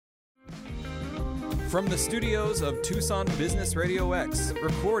From the studios of Tucson Business Radio X,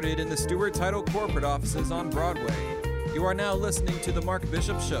 recorded in the Stewart Title corporate offices on Broadway, you are now listening to The Mark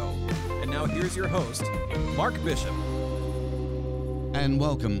Bishop Show. And now here's your host, Mark Bishop. And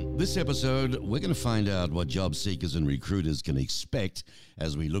welcome. This episode, we're going to find out what job seekers and recruiters can expect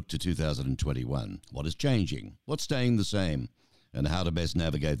as we look to 2021. What is changing? What's staying the same? And how to best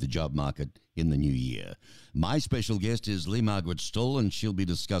navigate the job market in the new year. My special guest is Lee Margaret Stoll, and she'll be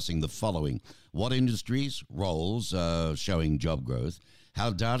discussing the following: what industries, roles are showing job growth, how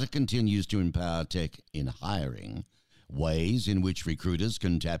data continues to empower tech in hiring, ways in which recruiters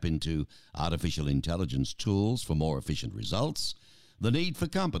can tap into artificial intelligence tools for more efficient results, the need for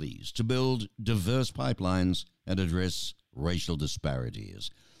companies to build diverse pipelines and address racial disparities,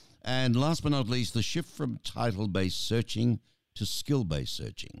 and last but not least, the shift from title-based searching to skill-based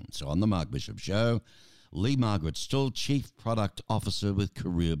searching. So on the Mark Bishop Show, Lee Margaret Stoll, Chief Product Officer with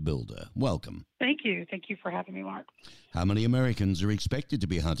Career Builder. Welcome. Thank you. Thank you for having me, Mark. How many Americans are expected to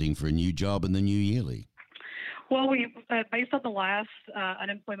be hunting for a new job in the new year, Lee? Well, we based on the last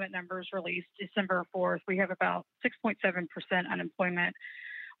unemployment numbers released December 4th, we have about 6.7% unemployment,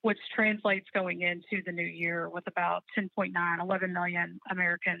 which translates going into the new year with about 11 million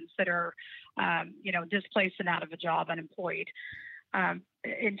Americans that are, displaced and out of a job, unemployed.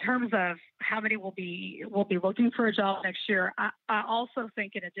 In terms of how many will be looking for a job next year, I also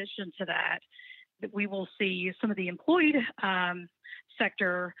think in addition to that we will see some of the employed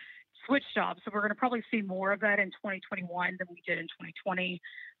sector switch jobs. So we're going to probably see more of that in 2021 than we did in 2020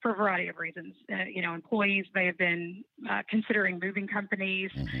 for a variety of reasons. Employees may have been considering moving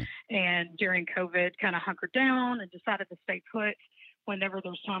companies and during COVID kind of hunkered down and decided to stay put. Whenever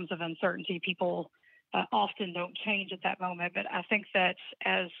there's times of uncertainty, people often don't change at that moment. But I think that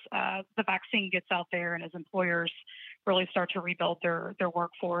as the vaccine gets out there and as employers really start to rebuild their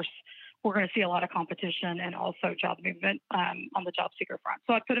workforce, we're going to see a lot of competition and also job movement on the job seeker front.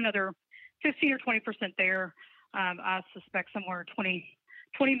 So I'd put another 15 or 20% there. I suspect somewhere 20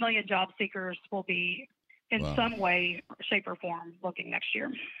 million job seekers will be in some way, shape, or form looking next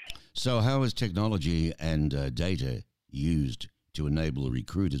year. So how is technology and data used to enable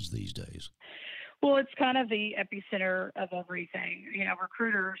recruiters these days? Well, it's kind of the epicenter of everything.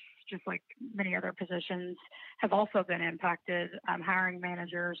 Recruiters, just like many other positions, have also been impacted. Hiring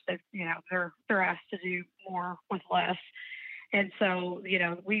managers, they're asked to do more with less. And so,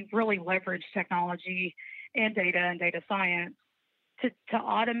 we really leverage technology and data science to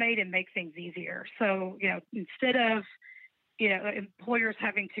automate and make things easier. So, instead of, employers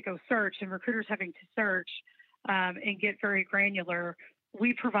having to go search and recruiters having to search and get very granular,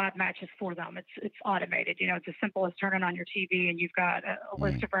 we provide matches for them. It's automated. It's as simple as turning on your TV and you've got a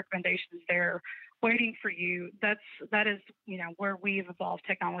list of recommendations there waiting for you. That is where we've evolved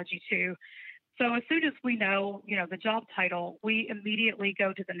technology to. So as soon as we know, the job title, we immediately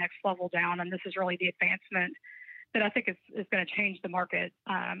go to the next level down. And this is really the advancement that I think is going to change the market,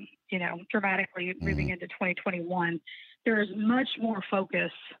 dramatically moving into 2021. There is much more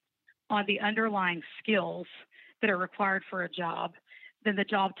focus on the underlying skills that are required for a job than the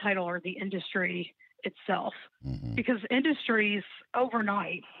job title or the industry itself. Because industries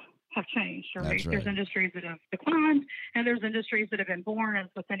overnight have changed, right? That's right. There's industries that have declined and there's industries that have been born, as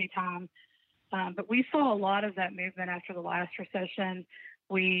with any time. But we saw a lot of that movement after the last recession.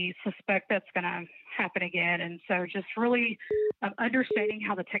 We suspect that's going to happen again. And so just really understanding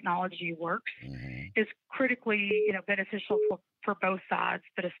how the technology works is critically, beneficial for both sides,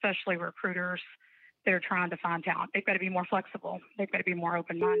 but especially recruiters that are trying to find talent. They've got to be more flexible. They've got to be more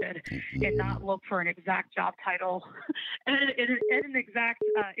open-minded and not look for an exact job title and an exact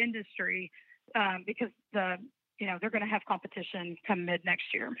industry because they're going to have competition come mid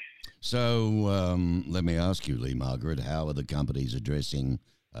next year. So let me ask you, Lee Margaret, how are the companies addressing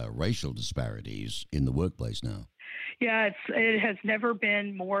racial disparities in the workplace now? Yeah, it has never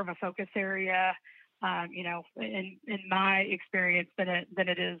been more of a focus area, in my experience than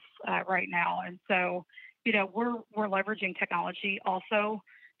it is right now. And so, we're leveraging technology also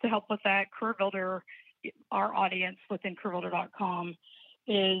to help with that. Career Builder, our audience within careerbuilder.com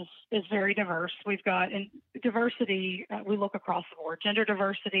is very diverse. We've got diversity. We look across the board, gender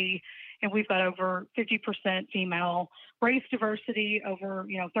diversity, and we've got over 50% female. Race diversity over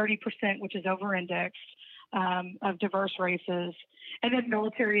 30%, which is over-indexed of diverse races. And then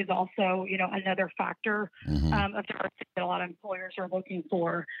military is also another factor of diversity that a lot of employers are looking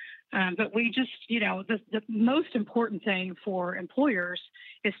for. But we just the most important thing for employers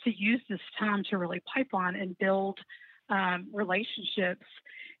is to use this time to really pipeline and build relationships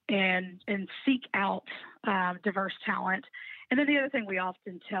and seek out diverse talent. And then the other thing we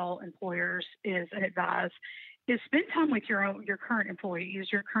often tell employers is and advise is spend time with your current employees,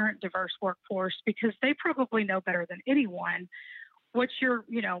 your current diverse workforce, because they probably know better than anyone what your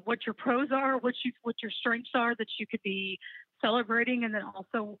pros are, what your strengths are that you could be celebrating, and then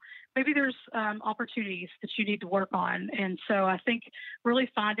also maybe there's opportunities that you need to work on. And so I think really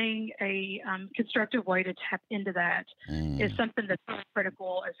finding a constructive way to tap into that is something that's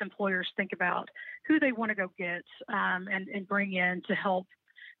critical as employers think about who they want to go get and bring in to help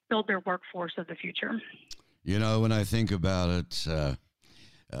build their workforce of the future. You know, when I think about it,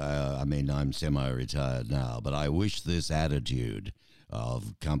 I mean, I'm semi-retired now, but I wish this attitude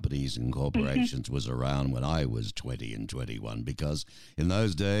of companies and corporations was around when I was 20 and 21, because in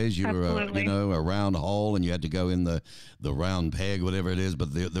those days you were a round hole and you had to go in the round peg, whatever it is.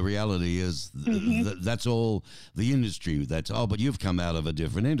 But the reality is that's all the industry. But you've come out of a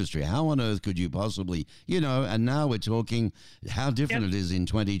different industry. How on earth could you possibly, and now we're talking how different it is in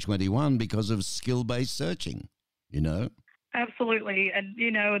 2021 because of skill-based searching, Absolutely. And,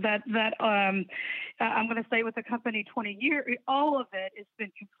 I'm going to say with the company 20 years, all of it has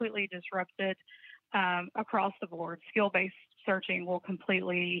been completely disrupted across the board. Skill-based searching will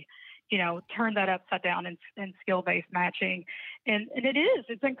completely, turn that upside down in skill-based matching. And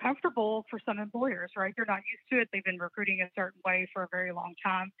it's uncomfortable for some employers, right? They're not used to it. They've been recruiting a certain way for a very long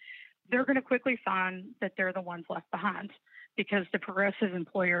time. They're going to quickly find that they're the ones left behind because the progressive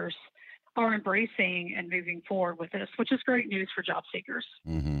employers are embracing and moving forward with this, which is great news for job seekers.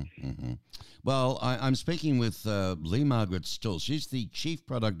 Well, I'm speaking with Lee Margaret Stull. She's the Chief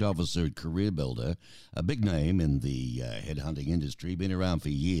Product Officer at CareerBuilder, a big name in the headhunting industry, been around for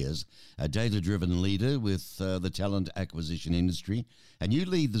years, a data-driven leader with the talent acquisition industry, and you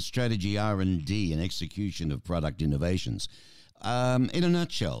lead the strategy R&D and execution of product innovations. In a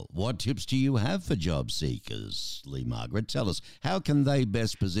nutshell, what tips do you have for job seekers, Lee Margaret? Tell us, how can they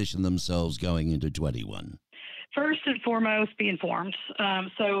best position themselves going into 21? First and foremost, be informed.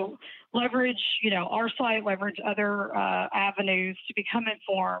 So leverage, our site, leverage other avenues to become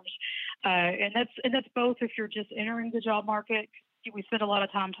informed. And that's both if you're just entering the job market. We spend a lot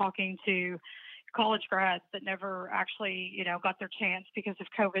of time talking to college grads that never actually, got their chance because of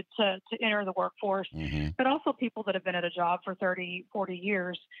COVID to enter the workforce, but also people that have been at a job for 30, 40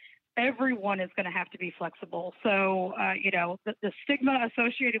 years. Everyone is going to have to be flexible. So, the stigma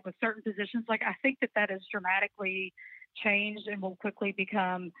associated with certain positions, I think that has dramatically changed and will quickly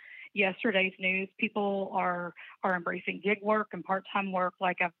become yesterday's news. People are embracing gig work and part-time work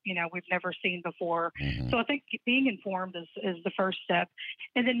we've never seen before. So I think being informed is the first step.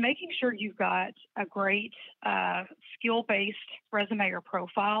 And then making sure you've got a great skill-based resume or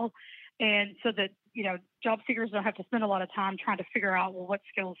profile. And so that, job seekers don't have to spend a lot of time trying to figure out, well, what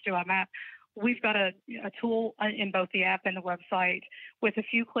skills do I map? We've got a tool in both the app and the website. With a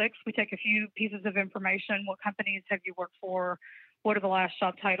few clicks, we take a few pieces of information. What companies have you worked for? What are the last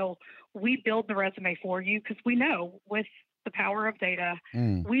job titles? We build the resume for you because we know with the power of data,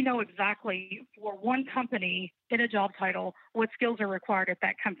 we know exactly for one company in a job title what skills are required at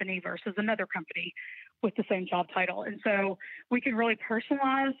that company versus another company with the same job title. And so we can really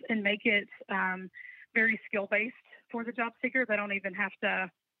personalize and make it very skill-based for the job seeker. They don't even have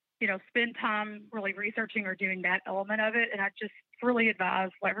to, spend time really researching or doing that element of it. And I just really advise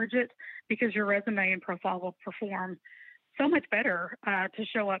leverage it because your resume and profile will perform so much better to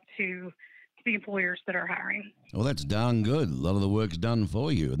show up to the employers that are hiring. Well, that's darn good. A lot of the work's done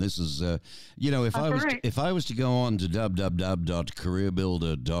for you. And this is, if I was to go on to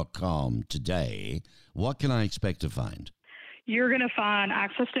www.careerbuilder.com today, what can I expect to find? You're going to find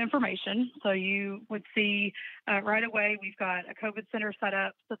access to information. So you would see right away, we've got a COVID center set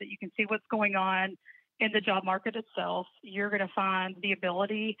up so that you can see what's going on in the job market itself. You're going to find the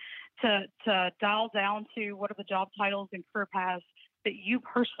ability to dial down to what are the job titles and career paths that you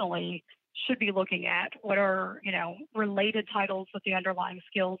personally should be looking at. What are, related titles with the underlying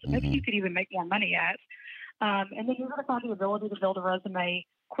skills that maybe you could even make more money at. And then you're going to find the ability to build a resume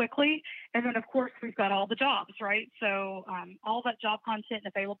quickly. And then, of course, we've got all the jobs, right? So all that job content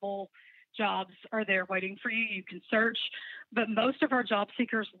and available jobs are there waiting for you. You can search. But most of our job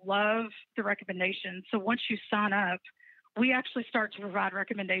seekers love the recommendations. So once you sign up, we actually start to provide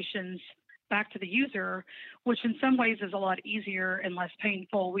recommendations back to the user, which in some ways is a lot easier and less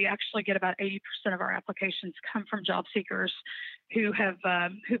painful. We actually get about 80% of our applications come from job seekers who have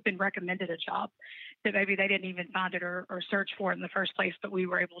who've been recommended a job. that maybe they didn't even find it or search for it in the first place, but we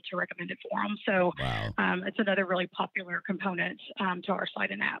were able to recommend it for them. So Wow. it's another really popular component to our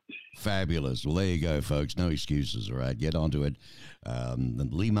site and app. Fabulous. Well, there you go, folks. No excuses, all right? Get onto it.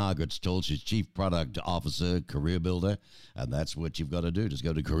 Lee Margaret Stoltz, she's Chief Product Officer, Career Builder, and that's what you've got to do. Just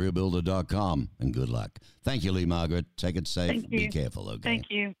go to careerbuilder.com, and good luck. Thank you, Lee Margaret. Take it safe. Thank you. Be careful, okay? Thank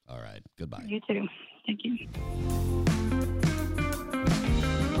you. All right. Goodbye. You too. Thank you.